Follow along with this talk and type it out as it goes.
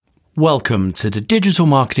Welcome to the Digital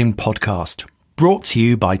Marketing Podcast, brought to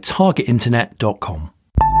you by targetinternet.com.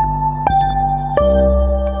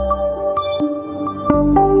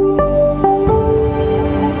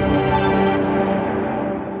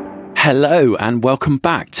 Hello and welcome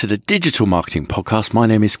back to the Digital Marketing Podcast. My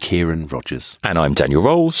name is Kieran Rogers. And I'm Daniel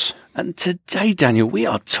Rolls. And today, Daniel, we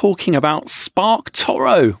are talking about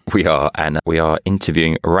SparkToro. We are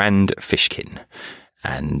interviewing Rand Fishkin.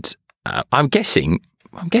 And I'm guessing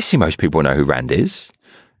most people know who Rand is,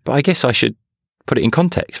 but I guess I should put it in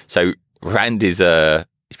context. So Rand is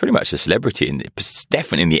he's pretty much a celebrity,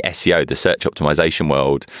 definitely in the SEO, the search optimization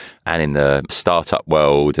world, and in the startup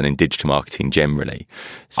world, and in digital marketing generally.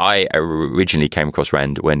 So I originally came across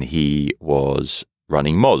Rand when he was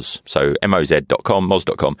running Moz, so moz.com,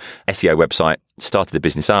 moz.com, SEO website, started the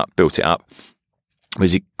business up, built it up,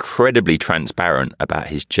 was incredibly transparent about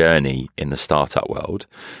his journey in the startup world.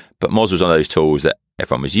 But Moz was one of those tools that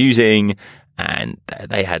everyone was using, and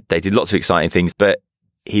they did lots of exciting things, but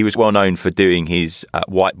he was well known for doing his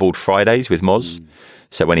whiteboard Fridays with Moz.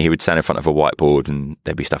 So when he would stand in front of a whiteboard and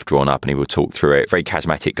there'd be stuff drawn up and he would talk through it, very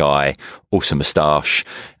charismatic guy, awesome moustache,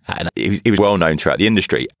 and he was well known throughout the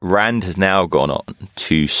industry. Rand has now gone on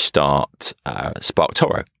to start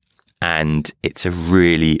SparkToro, and it's a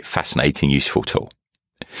really fascinating, useful tool.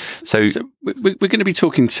 So we're going to be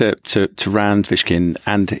talking to Rand Fishkin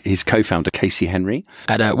and his co-founder, Casey Henry.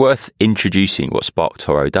 And worth introducing what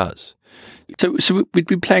SparkToro does. So we'd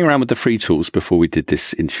been playing around with the free tools before we did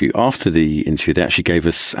this interview. After the interview, they actually gave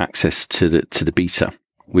us access to the beta,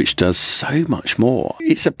 which does so much more.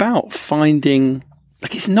 It's about finding,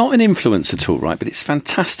 it's not an influencer tool, right? But it's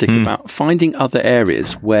fantastic about finding other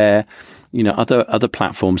areas where, other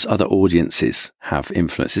platforms, other audiences have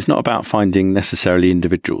influence. It's not about finding necessarily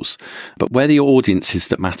individuals, but where the audiences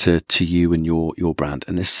that matter to you and your brand.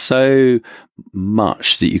 And there's so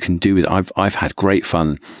much that you can do with it. I've had great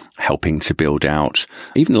fun helping to build out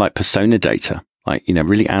even like persona data.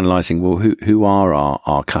 Really analyzing, well, who are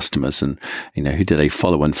our customers and, who do they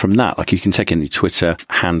follow? And from that, you can take any Twitter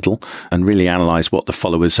handle and really analyze what the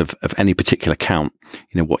followers of any particular account,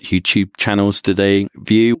 what YouTube channels do they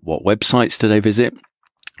view? What websites do they visit?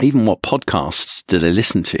 Even what podcasts do they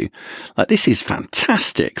listen to? This is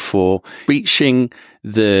fantastic for reaching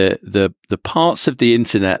the parts of the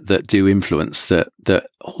internet that do influence that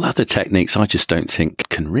all other techniques I just don't think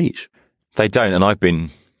can reach. They don't. And I've been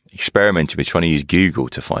experimenting with trying to use Google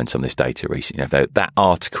to find some of this data recently. That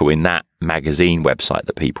article in that magazine website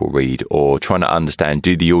that people read, or trying to understand,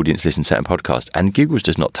 do the audience listen to certain podcasts? And Google's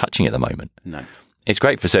just not touching at the moment. No. It's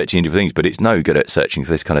great for searching into things, but it's no good at searching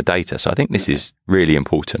for this kind of data. So I think this is really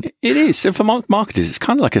important. It is. So for marketers, it's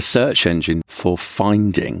kind of like a search engine for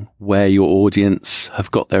finding where your audience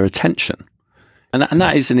have got their attention. And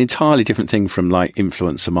that is an entirely different thing from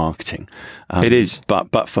influencer marketing. It is.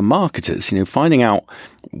 But for marketers, finding out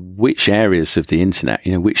which areas of the internet,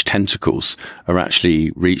 which tentacles are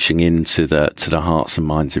actually reaching into the hearts and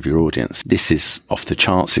minds of your audience. This is off the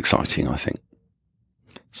charts exciting, I think.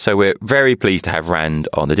 So we're very pleased to have Rand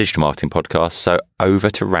on the Digital Marketing Podcast. So over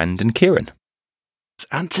to Rand and Kieran.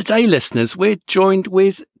 And today, listeners, we're joined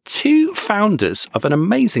with two founders of an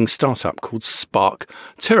amazing startup called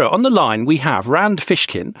SparkToro. On the line, we have Rand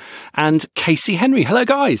Fishkin and Casey Henry. Hello,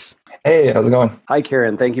 guys. Hey, how's it going? Hi,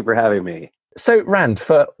 Kieran. Thank you for having me. So, Rand,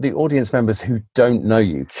 for the audience members who don't know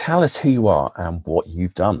you, tell us who you are and what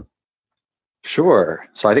you've done. Sure.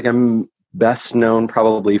 So I think I'm best known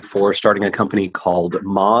probably for starting a company called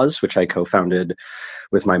Moz, which I co-founded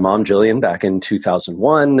with my mom, Jillian, back in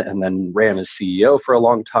 2001, and then ran as CEO for a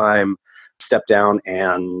long time, stepped down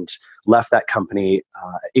and left that company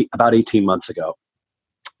about 18 months ago.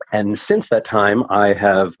 And since that time, I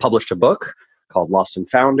have published a book called Lost and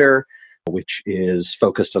Founder, which is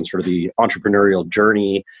focused on sort of the entrepreneurial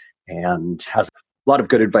journey and has a lot of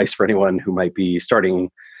good advice for anyone who might be starting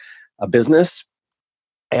a business.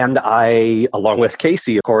 And I, along with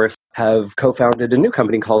Casey, of course, have co-founded a new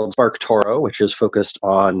company called SparkToro, which is focused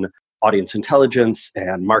on audience intelligence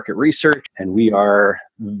and market research. And we are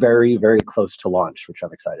very, very close to launch, which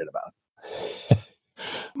I'm excited about.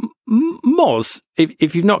 Moz,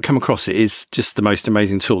 if you've not come across it, is just the most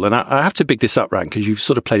amazing tool. And I have to big this up, Rand, because you've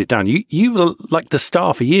sort of played it down. You were like the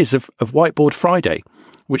star for years of Whiteboard Friday,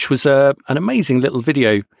 which was an amazing little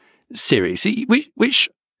video series, which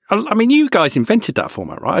I mean, you guys invented that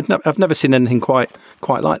format, right? I've never seen anything quite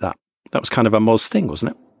like that. That was kind of a Moz thing,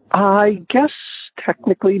 wasn't it? I guess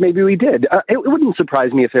technically maybe we did. It wouldn't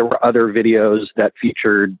surprise me if there were other videos that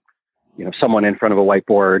featured, someone in front of a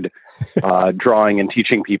whiteboard drawing and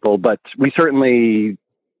teaching people, but we certainly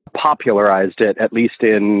popularized it, at least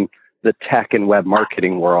in the tech and web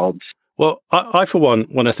marketing worlds. Well, I for one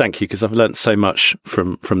want to thank you because I've learned so much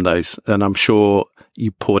from those, and I'm sure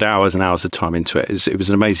you poured hours and hours of time into it. It was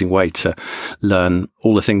an amazing way to learn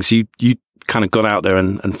all the things you kind of got out there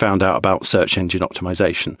and found out about search engine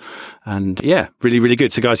optimization. And yeah, really, really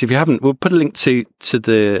good. So guys, if you haven't, we'll put a link to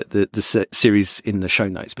the series in the show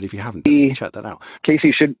notes, but if you haven't, check that out.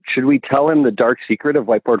 Casey, should we tell him the dark secret of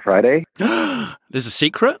Whiteboard Friday? There's a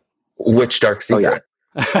secret? Which dark secret?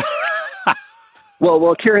 Oh, yeah.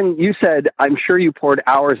 Well, Kieran, you said, I'm sure you poured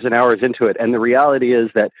hours and hours into it. And the reality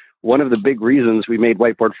is that one of the big reasons we made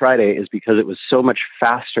Whiteboard Friday is because it was so much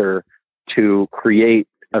faster to create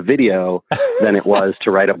a video than it was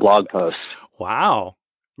to write a blog post. Wow.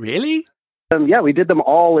 Really? Yeah, we did them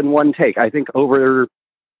all in one take. I think over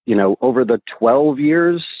the 12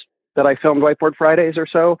 years that I filmed Whiteboard Fridays or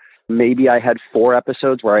so, maybe I had 4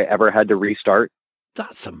 episodes where I ever had to restart.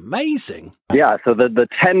 That's amazing. Yeah, so the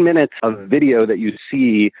 10 minutes of video that you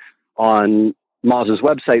see on Moz's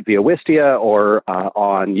website via Wistia or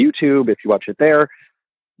on YouTube, if you watch it there,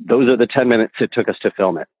 those are the 10 minutes it took us to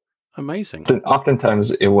film it. Amazing. So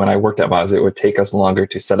oftentimes when I worked at Moz, it would take us longer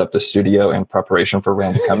to set up the studio in preparation for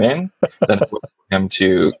Rand to come in than it would for him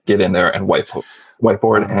to get in there and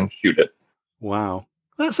whiteboard and shoot it. Wow.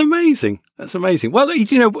 That's amazing. That's amazing. Well,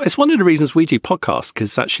 it's one of the reasons we do podcasts,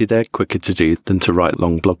 because actually they're quicker to do than to write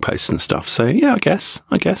long blog posts and stuff. So yeah, I guess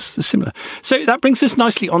it's similar. So that brings us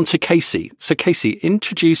nicely on to Casey. So Casey,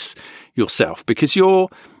 introduce yourself, because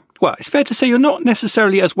it's fair to say you're not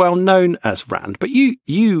necessarily as well known as Rand, but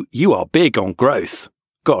you are big on growth.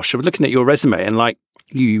 Gosh, I'm looking at your resume and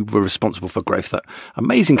you were responsible for growth at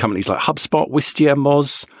amazing companies like HubSpot, Wistia,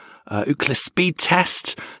 Moz, Ookla Speed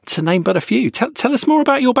Test, to name but a few. Tell us more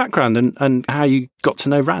about your background and how you got to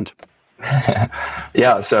know Rand.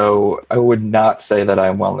 Yeah, so I would not say that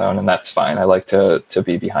I'm well known, and that's fine. I like to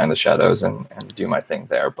be behind the shadows and do my thing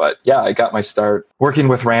there. But yeah, I got my start working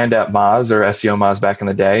with Rand at Moz, or SEO Moz back in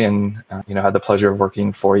the day, and had the pleasure of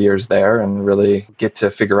working 4 years there and really get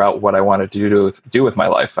to figure out what I wanted to do with my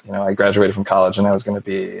life. I graduated from college and I was going to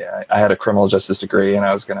be, I had a criminal justice degree, and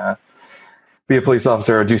I was going to be a police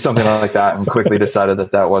officer or do something like that, and quickly decided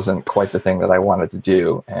that wasn't quite the thing that I wanted to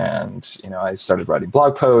do. And, I started writing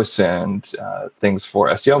blog posts and things for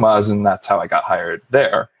SEO Moz, and that's how I got hired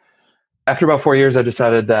there. After about 4 years, I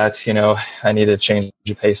decided that, I needed to change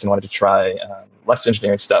the pace and wanted to try less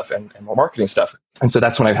engineering stuff and more marketing stuff. And so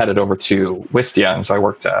that's when I headed over to Wistia. And so I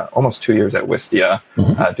worked almost 2 years at Wistia,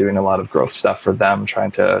 doing a lot of growth stuff for them,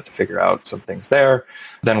 trying to figure out some things there.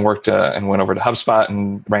 Then worked and went over to HubSpot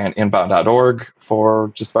and ran inbound.org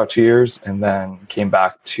for just about 2 years. And then came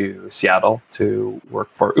back to Seattle to work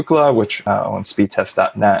for Ookla, which owns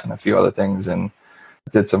speedtest.net and a few other things, and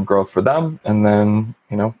did some growth for them. And then,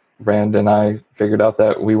 Rand and I figured out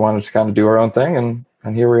that we wanted to kind of do our own thing.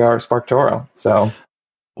 And here we are at SparkToro. So,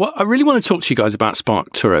 well, I really want to talk to you guys about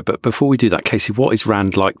SparkToro, but before we do that, Casey, what is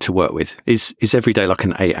Rand like to work with? Is every day like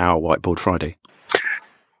an 8-hour Whiteboard Friday?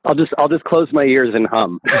 I'll just close my ears and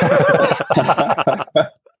hum.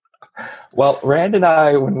 Well, Rand and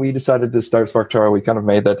I, when we decided to start SparkToro, we kind of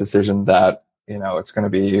made that decision that, it's going to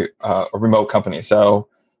be a remote company. So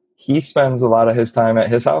he spends a lot of his time at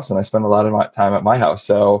his house, and I spend a lot of my time at my house.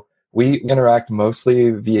 So we interact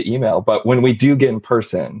mostly via email, but when we do get in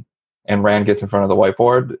person and Rand gets in front of the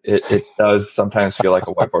whiteboard, it does sometimes feel like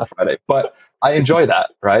a Whiteboard Friday, but I enjoy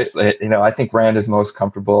that, right? I think Rand is most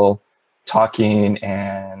comfortable talking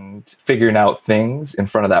and figuring out things in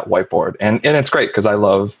front of that whiteboard. And it's great because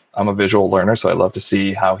I'm a visual learner, so I love to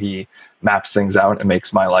see how he maps things out and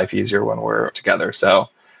makes my life easier when we're together. So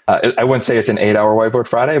I wouldn't say it's an 8-hour Whiteboard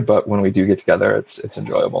Friday, but when we do get together, it's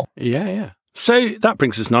enjoyable. Yeah. So that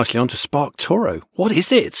brings us nicely on to SparkToro. What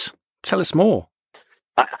is it? Tell us more.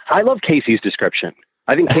 I love Casey's description.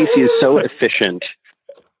 I think Casey is so efficient,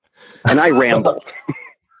 and I ramble.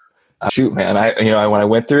 Shoot, man! When I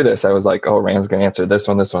went through this, I was like, "Oh, Rand's going to answer this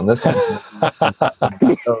one, this one, this one."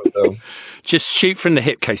 So. Just shoot from the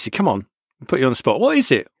hip, Casey. Come on, I'll put you on the spot. What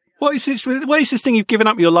is it? What is this? What is this thing you've given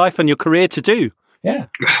up your life and your career to do? Yeah,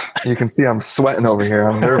 you can see I'm sweating over here.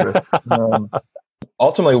 I'm nervous.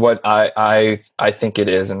 Ultimately, what I think it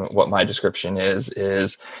is, and what my description is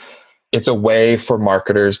it's a way for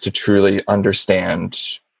marketers to truly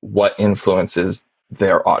understand what influences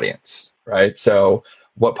their audience, right? So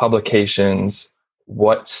what publications,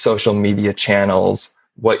 what social media channels,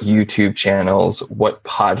 what YouTube channels, what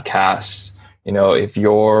podcasts. If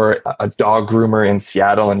you're a dog groomer in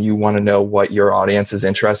Seattle and you want to know what your audience is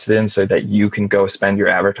interested in so that you can go spend your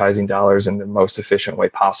advertising dollars in the most efficient way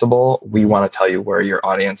possible, we want to tell you where your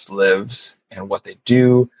audience lives and what they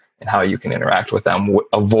do and how you can interact with them,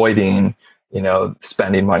 avoiding,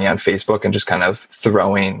 spending money on Facebook and just kind of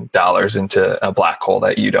throwing dollars into a black hole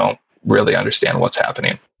that you don't really understand what's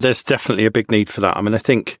happening. There's definitely a big need for that. I mean, I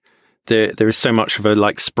think there is so much of a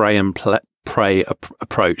like spray and pray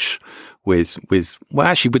approach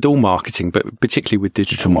with all marketing, but particularly with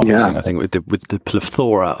digital marketing. I think with the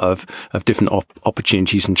plethora of different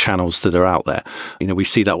opportunities and channels that are out there, we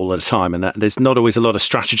see that all the time, and that there's not always a lot of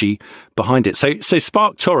strategy behind it. So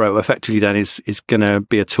SparkToro effectively then is going to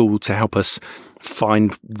be a tool to help us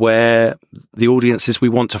find where the audiences we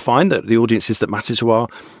want to find, the audiences that matter to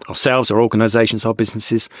ourselves, our organizations, our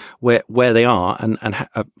businesses, where they are, and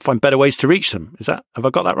find better ways to reach them. Have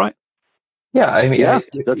I got that right? Yeah, I mean, that's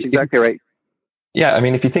exactly right. Yeah, I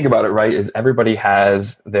mean, if you think about it, right, is everybody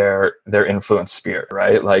has their influence sphere,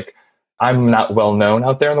 right? Like, I'm not well known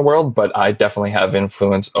out there in the world, but I definitely have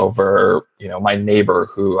influence over, my neighbor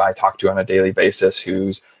who I talk to on a daily basis,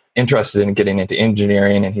 who's interested in getting into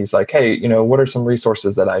engineering, and he's like, hey, what are some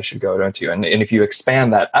resources that I should go into? And if you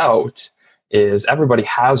expand that out, is everybody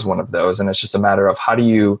has one of those, and it's just a matter of how do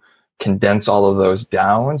you condense all of those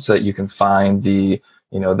down so that you can find the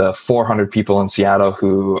 400 people in Seattle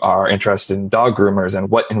who are interested in dog groomers and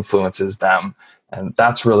what influences them. And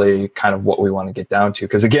that's really kind of what we want to get down to.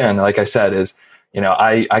 Because again, like I said,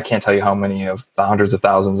 I can't tell you how many of the hundreds of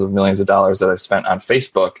thousands of millions of dollars that I've spent on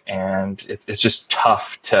Facebook. And it's just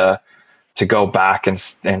tough to go back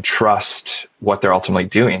and trust what they're ultimately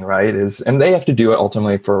doing, right? And they have to do it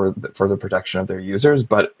ultimately for the protection of their users,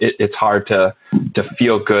 but it's hard to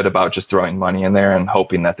feel good about just throwing money in there and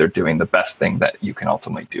hoping that they're doing the best thing that you can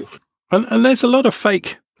ultimately do. And there's a lot of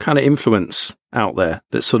fake kind of influence out there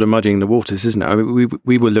that's sort of muddying the waters, isn't it? I mean,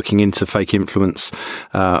 we were looking into fake influence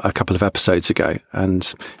a couple of episodes ago,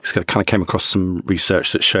 and kind of came across some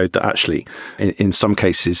research that showed that actually, in some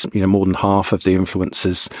cases, more than half of the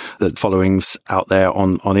influencers, the followings out there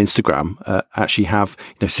on Instagram actually have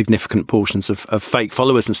significant portions of fake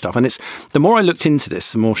followers and stuff. And it's the more I looked into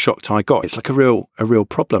this, the more shocked I got. It's like a real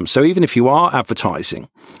problem. So even if you are advertising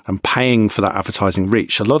and paying for that advertising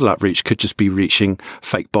reach, a lot of that reach could just be reaching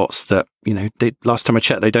fake bots that last time I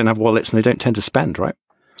checked, they don't have wallets and they don't tend to spend, right?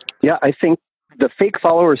 Yeah, I think the fake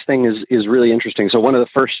followers thing is really interesting. So one of the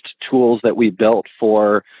first tools that we built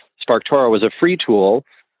for SparkToro was a free tool,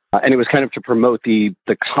 and it was kind of to promote the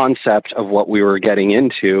concept of what we were getting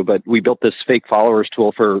into. But we built this fake followers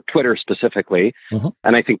tool for Twitter specifically,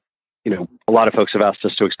 and I think a lot of folks have asked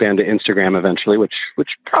us to expand to Instagram eventually, which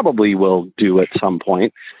probably will do at some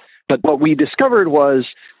point. But what we discovered was,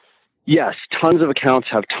 yes, tons of accounts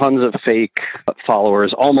have tons of fake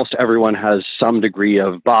followers. Almost everyone has some degree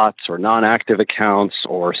of bots or non-active accounts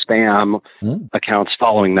or spam accounts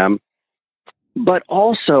following them. But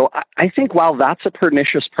also, I think while that's a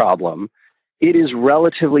pernicious problem, it is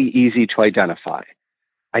relatively easy to identify.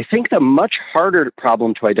 I think the much harder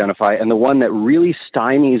problem to identify, and the one that really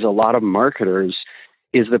stymies a lot of marketers,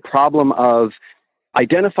 is the problem of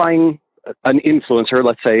identifying an influencer,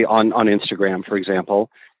 let's say on Instagram, for example,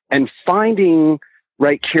 and finding,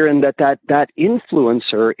 right, Kieran, that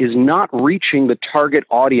influencer is not reaching the target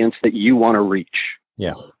audience that you want to reach.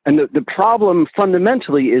 Yeah. And the problem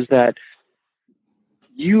fundamentally is that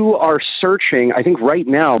you are searching, I think right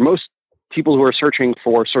now, most people who are searching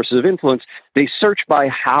for sources of influence, they search by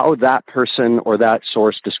how that person or that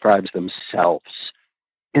source describes themselves.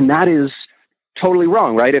 And that is totally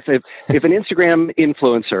wrong, right? If an Instagram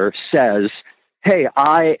influencer says, hey,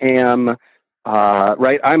 I am...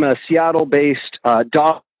 I'm a Seattle-based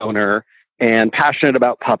dog owner and passionate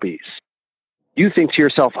about puppies. You think to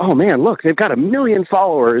yourself, oh man, look, they've got 1 million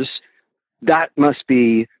followers. That must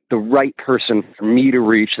be the right person for me to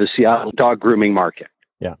reach the Seattle dog grooming market.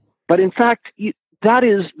 Yeah. But in fact, that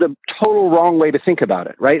is the total wrong way to think about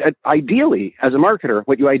it, right? Ideally, as a marketer,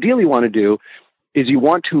 what you ideally want to do is you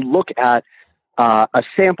want to look at a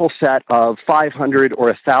sample set of 500 or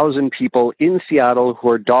 1,000 people in Seattle who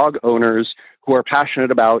are dog owners who are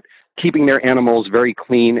passionate about keeping their animals very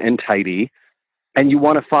clean and tidy. And you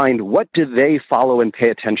want to find what do they follow and pay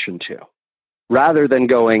attention to, rather than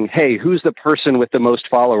going, hey, who's the person with the most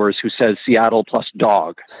followers who says Seattle plus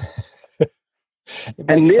dog?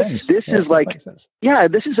 And this is like, yeah,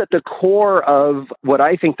 this is at the core of what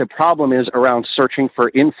I think the problem is around searching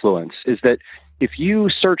for influence, is that if you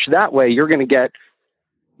search that way, you're going to get,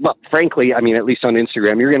 well, frankly, I mean, at least on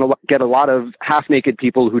Instagram, you're going to get a lot of half-naked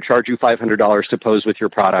people who charge you $500 to pose with your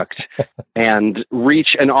product and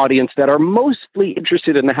reach an audience that are mostly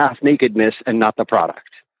interested in the half-nakedness and not the product.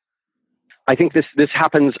 I think this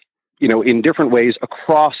happens, in different ways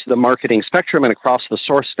across the marketing spectrum and across the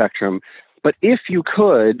source spectrum. But if you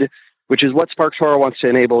could, which is what SparkToro wants to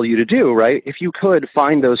enable you to do, right? If you could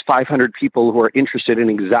find those 500 people who are interested in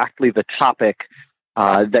exactly the topic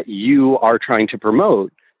that you are trying to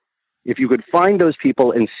promote, if you could find those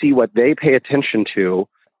people and see what they pay attention to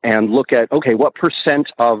and look at, okay, what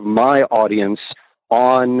percent of my audience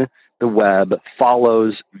on the web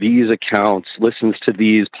follows these accounts, listens to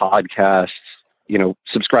these podcasts,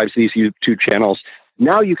 subscribes to these YouTube channels.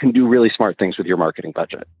 Now you can do really smart things with your marketing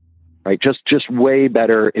budget, right? Just way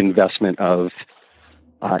better investment of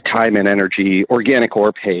time and energy, organic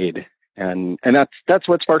or paid. And that's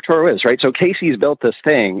what SparkToro is, right? So Casey's built this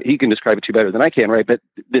thing. He can describe it to you better than I can, right? But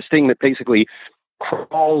this thing that basically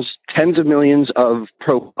crawls tens of millions of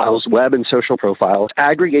profiles, web and social profiles,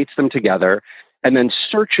 aggregates them together, and then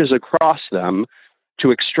searches across them to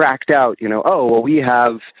extract out, we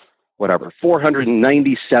have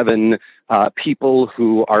 497 people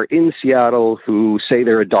who are in Seattle who say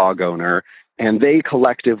they're a dog owner, and they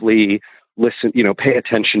collectively listen, pay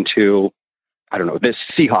attention to, this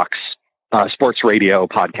Seahawks sports radio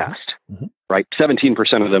podcast, right?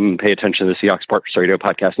 17% of them pay attention to the Seahawks sports radio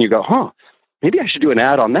podcast. And you go, maybe I should do an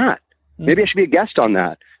ad on that. Maybe I should be a guest on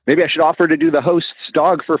that. Maybe I should offer to do the host's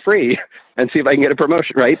dog for free and see if I can get a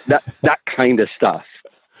promotion, right? That kind of stuff.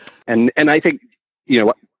 And I think,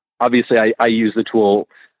 obviously I use the tool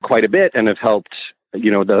quite a bit and have helped,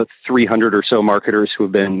 the 300 or so marketers who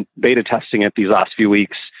have been beta testing it these last few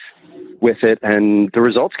weeks with it. And the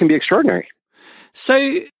results can be extraordinary.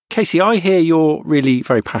 So, Casey, I hear you're really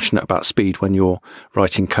very passionate about speed when you're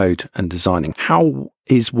writing code and designing. How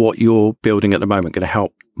is what you're building at the moment going to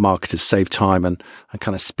help marketers save time and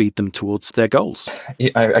kind of speed them towards their goals?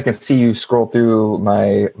 I can see you scroll through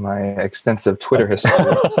my extensive Twitter history.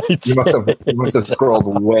 You must have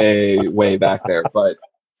scrolled way back there. But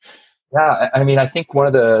yeah, I mean, I think one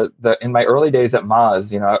of the in my early days at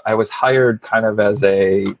Moz, I was hired kind of as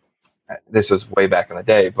this was way back in the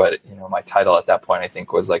day, but my title at that point I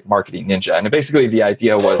think was like marketing ninja, and basically the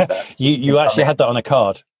idea was that you actually had that on a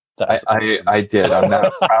card. I did. I'm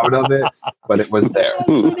not proud of it, but it was there. That's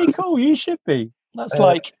really cool. You should be. That's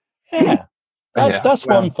that's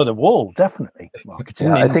one for the wall, definitely. Marketing.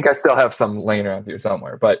 Yeah, I think I still have some laying around here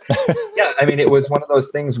somewhere, but yeah, I mean, it was one of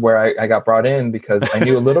those things where I got brought in because I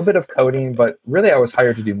knew a little bit of coding, but really I was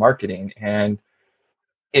hired to do marketing, and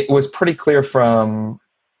it was pretty clear from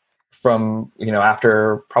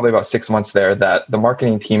after probably about 6 months there that the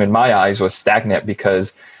marketing team in my eyes was stagnant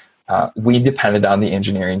because we depended on the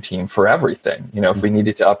engineering team for everything. If we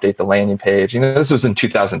needed to update the landing page, this was in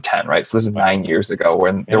 2010, right? So this is 9 years ago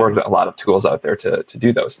when there were a lot of tools out there to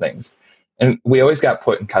do those things. And we always got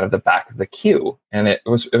put in kind of the back of the queue. And it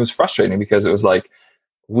was frustrating because it was like,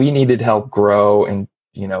 we needed help grow and,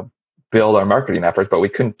 build our marketing efforts, but we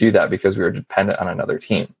couldn't do that because we were dependent on another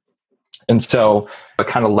team. And so it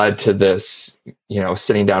kind of led to this,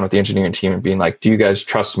 sitting down with the engineering team and being like, do you guys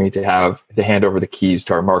trust me to hand over the keys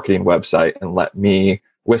to our marketing website and let me,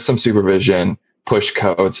 with some supervision, push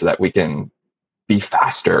code so that we can be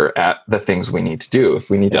faster at the things we need to do? If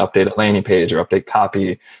we need to update a landing page or update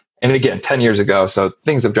copy. And again, 10 years ago, so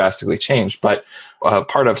things have drastically changed. But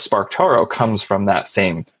part of SparkToro comes from that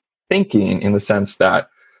same thinking in the sense that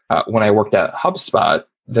when I worked at HubSpot,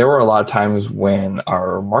 there were a lot of times when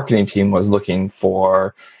our marketing team was looking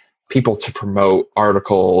for people to promote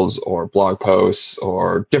articles or blog posts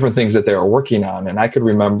or different things that they were working on. And I could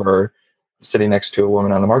remember sitting next to a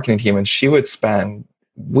woman on the marketing team, and she would spend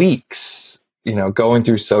weeks, going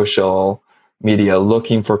through social media,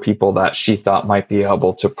 looking for people that she thought might be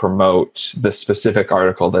able to promote the specific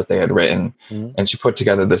article that they had written. Mm-hmm. And she put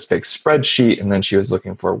together this big spreadsheet, and then she was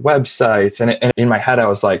looking for websites. And in my head, I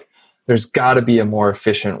was like, there's got to be a more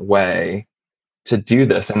efficient way to do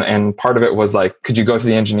this. And part of it was like, could you go to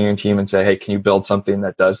the engineering team and say, hey, can you build something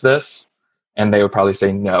that does this? And they would probably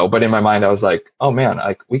say no. But in my mind, I was like, oh man,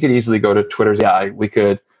 we could easily go to Twitter's AI. We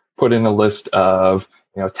could put in a list of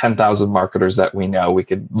 10,000 marketers that we know. We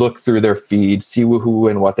could look through their feed, see who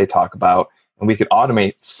and what they talk about, and we could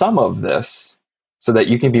automate some of this so that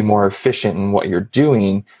you can be more efficient in what you're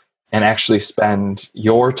doing and actually spend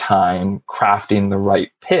your time crafting the right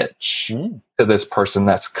pitch to this person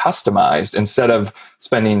that's customized, instead of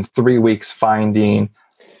spending 3 weeks finding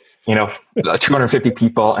 250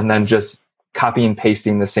 people and then just copy and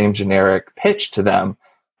pasting the same generic pitch to them.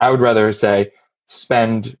 I would rather say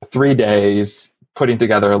spend 3 days putting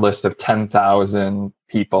together a list of 10,000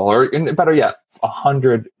 people, or better yet,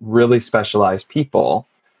 100 really specialized people,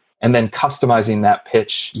 and then customizing that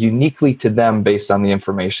pitch uniquely to them based on the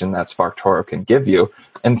information that SparkToro can give you,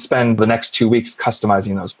 and spend the next 2 weeks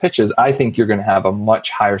customizing those pitches, I think you're going to have a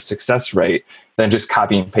much higher success rate than just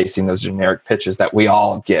copying and pasting those generic pitches that we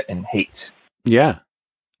all get and hate. Yeah.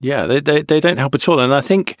 Yeah, they don't help at all. And I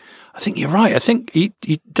think you're right. I think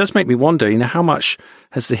it does make me wonder, how much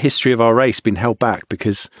has the history of our race been held back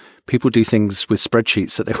because people do things with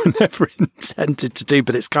spreadsheets that they were never intended to do,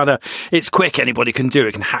 but it's quick. Anybody can do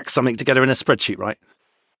it. Can hack something together in a spreadsheet, right?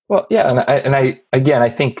 Well, yeah. I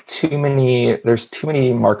think there's too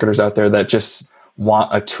many marketers out there that just want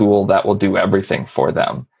a tool that will do everything for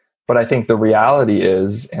them. But I think the reality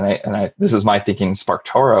is, and this is my thinking in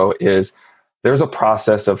SparkToro, is there's a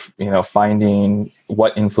process of, finding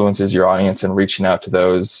what influences your audience and reaching out to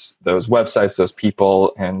those websites, those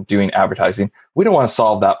people, and doing advertising. We don't want to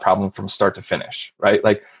solve that problem from start to finish, right?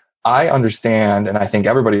 Like, I understand, and I think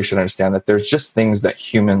everybody should understand, that there's just things that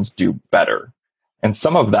humans do better. And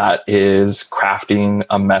some of that is crafting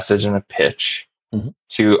a message and a pitch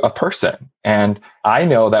to a person. And I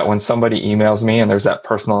know that when somebody emails me and there's that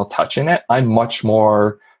personal touch in it, I'm much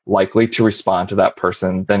more likely to respond to that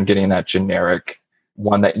person than getting that generic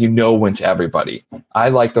one that went to everybody. I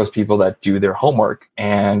like those people that do their homework.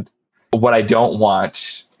 And what I don't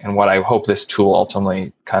want, and what I hope this tool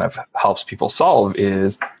ultimately kind of helps people solve,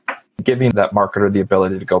 is giving that marketer the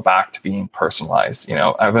ability to go back to being personalized.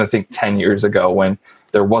 I think 10 years ago, when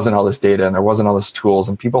there wasn't all this data and there wasn't all this tools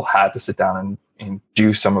and people had to sit down and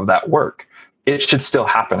do some of that work, it should still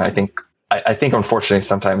happen. I think unfortunately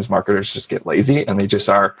sometimes marketers just get lazy and they just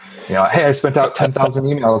are, hey, I spent out 10,000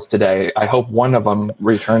 emails today. I hope one of them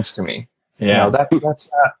returns to me. Yeah.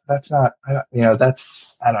 That's not,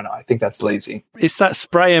 I don't know. I think that's lazy. It's that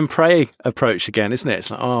spray and pray approach again, isn't it? It's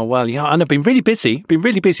like, oh, well, and I've been really busy,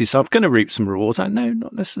 so I'm going to reap some rewards. No,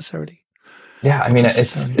 not necessarily. Yeah. I mean,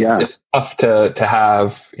 it's tough to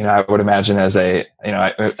have, I would imagine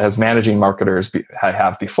as managing marketers I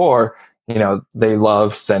have before, they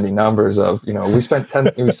love sending numbers of, we sent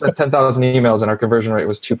 10,000 emails and our conversion rate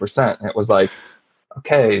was 2%. And it was like,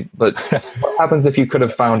 okay, but what happens if you could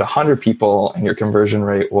have found 100 people and your conversion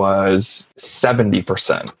rate was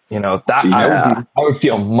 70%? I would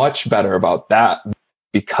feel much better about that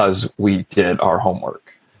because we did our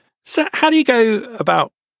homework. So how do you go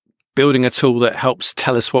about building a tool that helps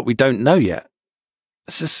tell us what we don't know yet?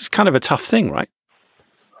 This is kind of a tough thing, right?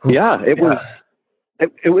 Yeah, it was.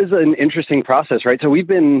 It was an interesting process, right? So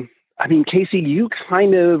Casey, you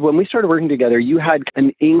kind of, when we started working together, you had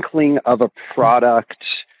an inkling of a product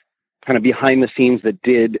kind of behind the scenes that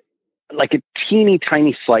did like a teeny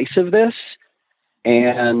tiny slice of this.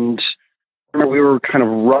 And I remember we were kind of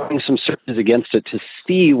running some searches against it to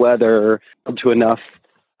see whether to enough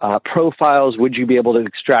profiles, would you be able to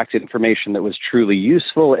extract information that was truly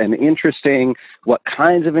useful and interesting? What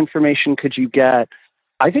kinds of information could you get?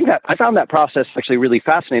 I found that process actually really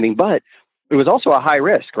fascinating, but it was also a high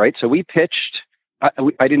risk, right? So we pitched,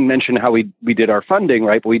 I didn't mention how we did our funding,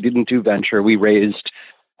 right? But we didn't do venture. We raised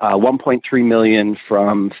 1.3 million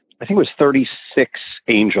from, I think it was 36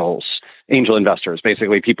 angel investors,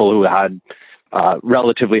 basically people who had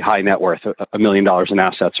relatively high net worth, $1 million in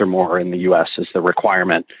assets or more in the US is the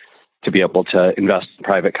requirement to be able to invest in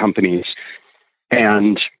private companies.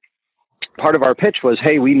 And part of our pitch was,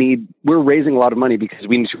 hey, we're raising a lot of money because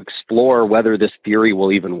we need to explore whether this theory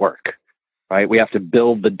will even work, right? We have to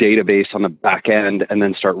build the database on the back end and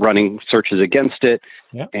then start running searches against it.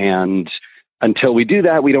 Yep. And until we do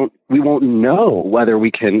that, we won't know whether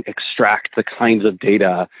we can extract the kinds of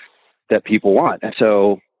data that people want. And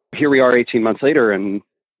so here we are 18 months later, and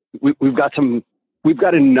we've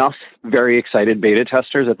got enough very excited beta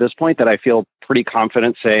testers at this point that I feel pretty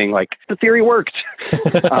confident saying, like, the theory worked.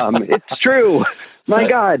 It's true. My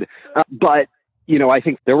God. But, I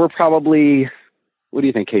think there were probably, what do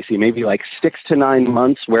you think, Casey? Maybe like 6 to 9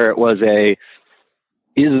 months where it was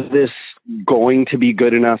is this going to be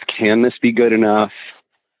good enough? Can this be good enough?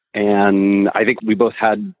 And I think we both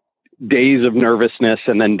had days of nervousness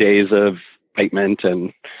and then days of excitement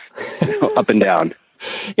and up and down.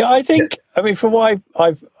 Yeah, from what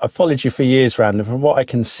I've followed you for years, Rand, and from what I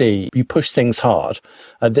can see, you push things hard.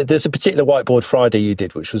 There's a particular Whiteboard Friday you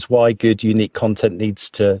did, which was why good, unique content needs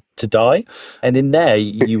to die. And in there,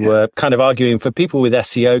 you were kind of arguing for people with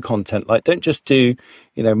SEO content, like, don't just do,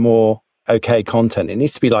 more okay content. It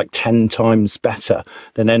needs to be like 10 times better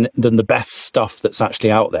than the best stuff that's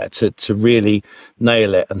actually out there to really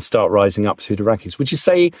nail it and start rising up through the rankings. Would you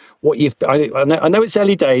say what I know it's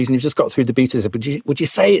early days and you've just got through the beta, but would you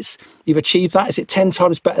say you've achieved that? Is it 10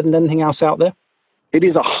 times better than anything else out there? It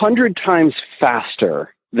is 100 times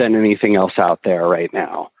faster than anything else out there right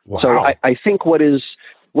now. Wow. So I think what is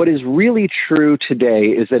really true today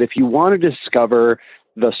is that if you want to discover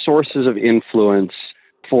the sources of influence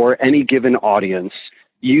for any given audience,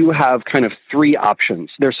 you have kind of three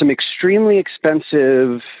options. There's some extremely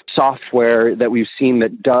expensive software that we've seen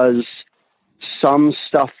that does some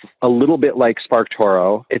stuff a little bit like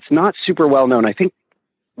SparkToro. It's not super well known. I think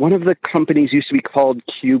one of the companies used to be called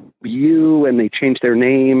CubeU, and they changed their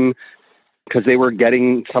name because they were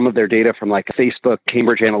getting some of their data from like a Facebook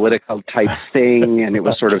Cambridge Analytica type thing, and it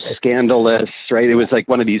was sort of scandalous, right? It was like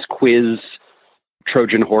one of these quiz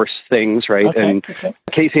Trojan horse things, right? Okay.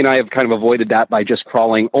 Casey and I have kind of avoided that by just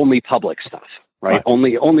crawling only public stuff, right?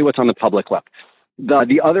 Only what's on the public web.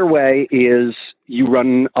 The other way is you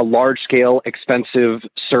run a large scale, expensive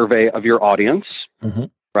survey of your audience,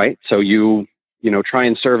 right? So you try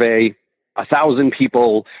and survey 1,000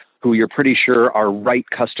 people who you're pretty sure are right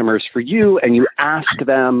customers for you, and you ask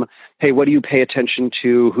them, hey, what do you pay attention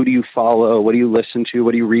to? Who do you follow? What do you listen to?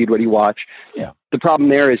 What do you read? What do you watch? Yeah. The problem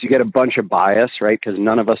there is you get a bunch of bias, right? Because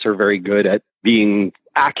none of us are very good at being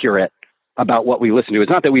accurate about what we listen to.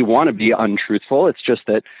 It's not that we want to be untruthful. It's just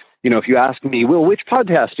that, if you ask me, Will, which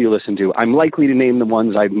podcast do you listen to? I'm likely to name the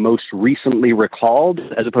ones I've most recently recalled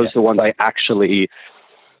as opposed to the ones I actually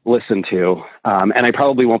listen to. And I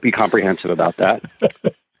probably won't be comprehensive about that.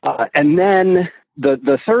 And then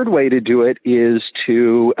the third way to do it is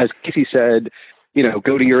to, as Casey said,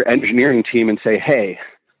 go to your engineering team and say, hey,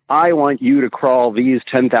 I want you to crawl these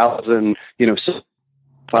 10,000,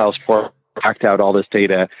 files for, act out all this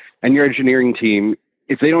data. And your engineering team,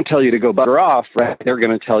 if they don't tell you to go butter off, right, they're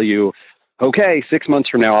going to tell you, okay, 6 months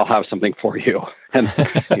from now, I'll have something for you. And,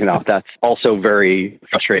 that's also very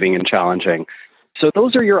frustrating and challenging. So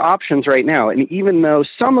those are your options right now. And even though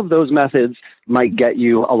some of those methods might get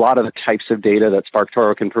you a lot of the types of data that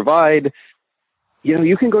SparkToro can provide,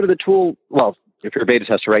 you can go to the tool. Well, if you're a beta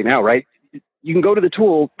tester right now, right, you can go to the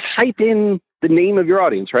tool, type in the name of your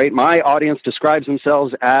audience, right? My audience describes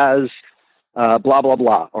themselves as blah, blah,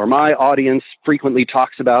 blah, or my audience frequently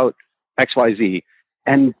talks about XYZ,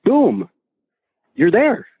 and boom, you're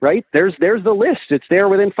there, right? There's the list. It's there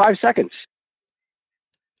within 5 seconds.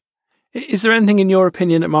 Is there anything, in your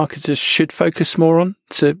opinion, that marketers should focus more on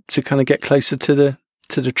to kind of get closer to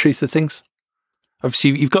the truth of things?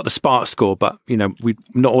 Obviously, you've got the Spark score, but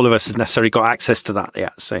not all of us have necessarily got access to that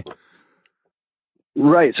yet. So,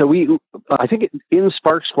 right. So I think in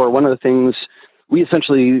Spark score, one of the things we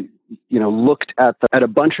essentially looked at a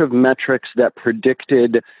bunch of metrics that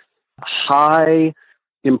predicted high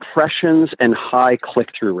impressions and high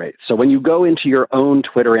click-through rates. So when you go into your own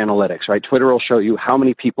Twitter analytics, right, Twitter will show you how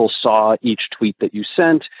many people saw each tweet that you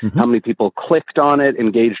sent, how many people clicked on it,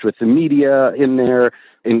 engaged with the media in there,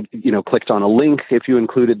 and clicked on a link if you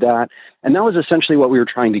included that. And that was essentially what we were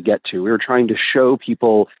trying to get to. We were trying to show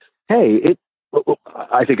people, hey,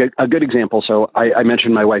 I think a good example. So I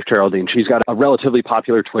mentioned my wife, Geraldine. She's got a relatively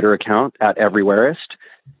popular Twitter account at Everywhereist.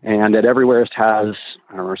 And at Everywhereist has,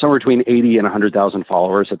 I don't know, somewhere between 80 and 100,000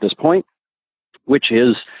 followers at this point, which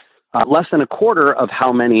is less than a quarter of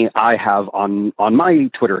how many I have on my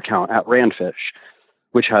Twitter account at Randfish,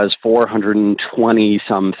 which has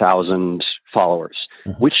 420-some thousand followers,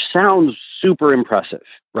 which sounds super impressive,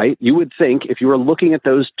 right? You would think if you were looking at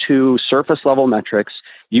those two surface-level metrics,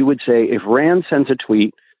 you would say if Rand sends a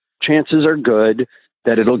tweet, chances are good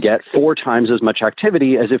that it'll get 4 times as much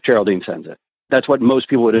activity as if Geraldine sends it. That's what most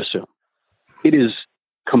people would assume. It is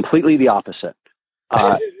completely the opposite.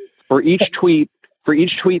 For each tweet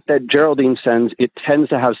that Geraldine sends, it tends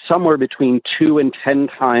to have somewhere between 2 and 10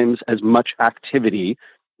 times as much activity,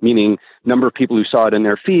 meaning number of people who saw it in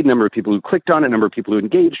their feed, number of people who clicked on it, number of people who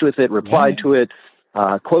engaged with it, replied to it,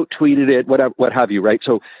 quote tweeted it, what have you, right?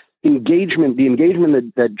 So the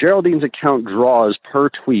engagement that Geraldine's account draws per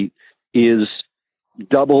tweet is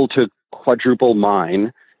double to quadruple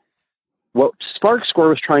mine. What Spark Score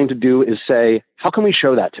was trying to do is say, how can we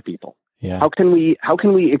show that to people? Yeah. How can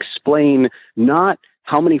we explain not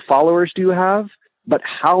how many followers do you have, but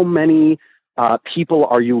how many people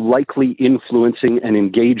are you likely influencing and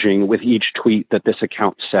engaging with each tweet that this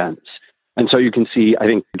account sends? And so you can see, I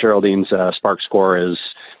think Geraldine's Spark Score is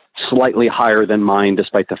slightly higher than mine,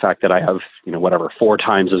 despite the fact that I have, 4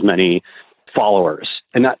 times as many followers.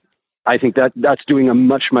 And that, I think that's doing a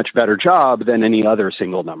much, much better job than any other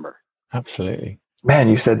single number. Absolutely. Man,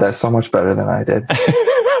 you said that so much better than I did.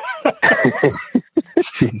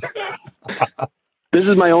 Jeez. This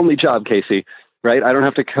is my only job, Casey, right? I don't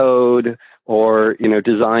have to code or,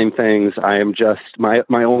 design things. I am just, my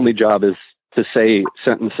only job is to say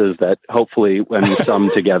sentences that hopefully when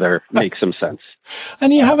summed together make some sense.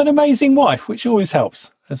 And you have an amazing wife, which always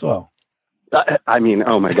helps. as well. I mean,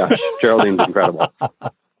 oh my gosh, Geraldine's incredible.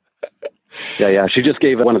 Yeah. She just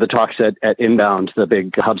gave one of the talks at Inbound, the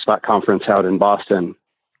big HubSpot conference out in Boston.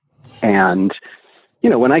 And,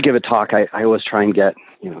 when I give a talk, I always try and get,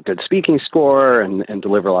 good speaking score and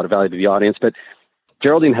deliver a lot of value to the audience. But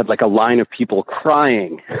Geraldine had like a line of people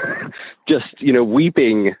crying, just,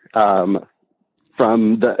 weeping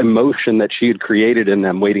from the emotion that she had created in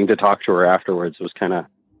them, waiting to talk to her afterwards. It was kind of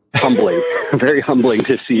humbling, very humbling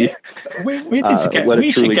to see. We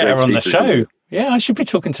should get her on the show. Yeah, I should be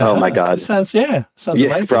talking to her. Oh my God. Sounds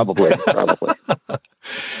amazing. Probably.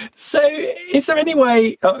 So is there any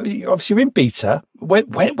way, obviously you're in beta,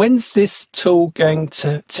 when's this tool going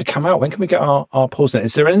to come out? When can we get our paws in it?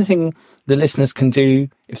 Is there anything the listeners can do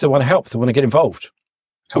if they want to help, if they want to get involved?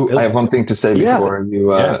 I have one thing to say before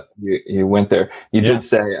you went there. You did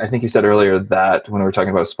say, I think you said earlier that when we were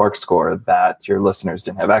talking about SparkScore, that your listeners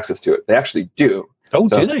didn't have access to it. They actually do. Oh,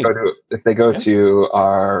 so do they? If they go to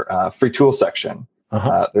our free tool section,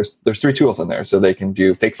 there's 3 tools in there. So they can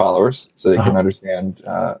do fake followers, so they can understand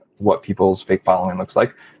what people's fake following looks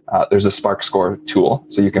like. There's a SparkScore tool,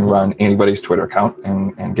 so you can run anybody's Twitter account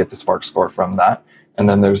and get the SparkScore from that. And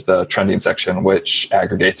then there's the trending section, which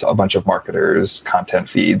aggregates a bunch of marketers' content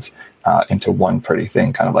feeds into one pretty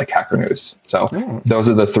thing, kind of like Hacker News. So those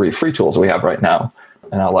are the 3 free tools we have right now.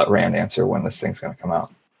 And I'll let Rand answer when this thing's going to come out.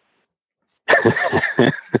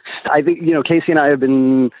 I think, Casey and I have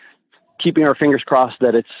been keeping our fingers crossed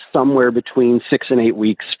that it's somewhere between 6 and 8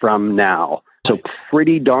 weeks from now. So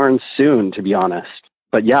pretty darn soon, to be honest.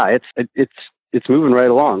 But yeah, it's moving right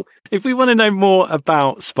along. If we want to know more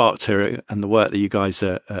about SparkToro and the work that you guys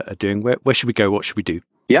are doing, where should we go? What should we do?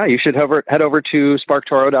 Yeah, you should head over to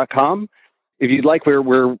SparkToro.com. If you'd like,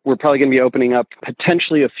 we're probably going to be opening up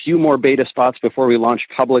potentially a few more beta spots before we launch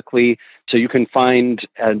publicly. So you can find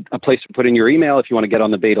a place to put in your email if you want to get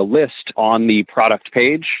on the beta list on the product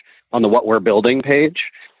page, on the What We're Building page.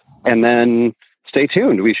 And then stay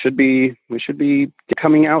tuned. We should be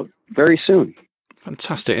coming out very soon.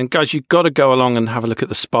 Fantastic. And guys, you've got to go along and have a look at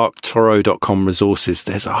the SparkToro.com resources.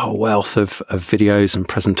 There's a whole wealth of videos and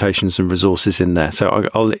presentations and resources in there. So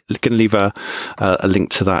I'll can leave a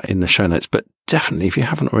link to that in the show notes. But definitely, if you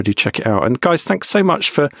haven't already, check it out. And guys, thanks so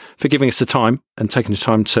much for giving us the time and taking the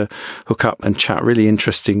time to hook up and chat. Really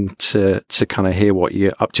interesting to kind of hear what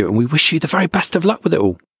you're up to. And we wish you the very best of luck with it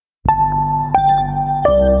all.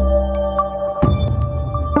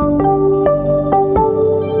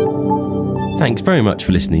 Thanks very much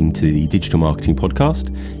for listening to the Digital Marketing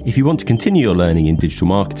Podcast. If you want to continue your learning in digital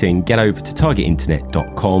marketing, get over to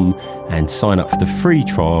targetinternet.com and sign up for the free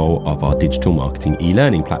trial of our digital marketing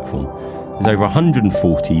e-learning platform. There's over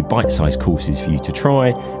 140 bite-sized courses for you to try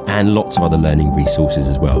and lots of other learning resources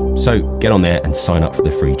as well. So get on there and sign up for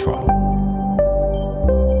the free trial.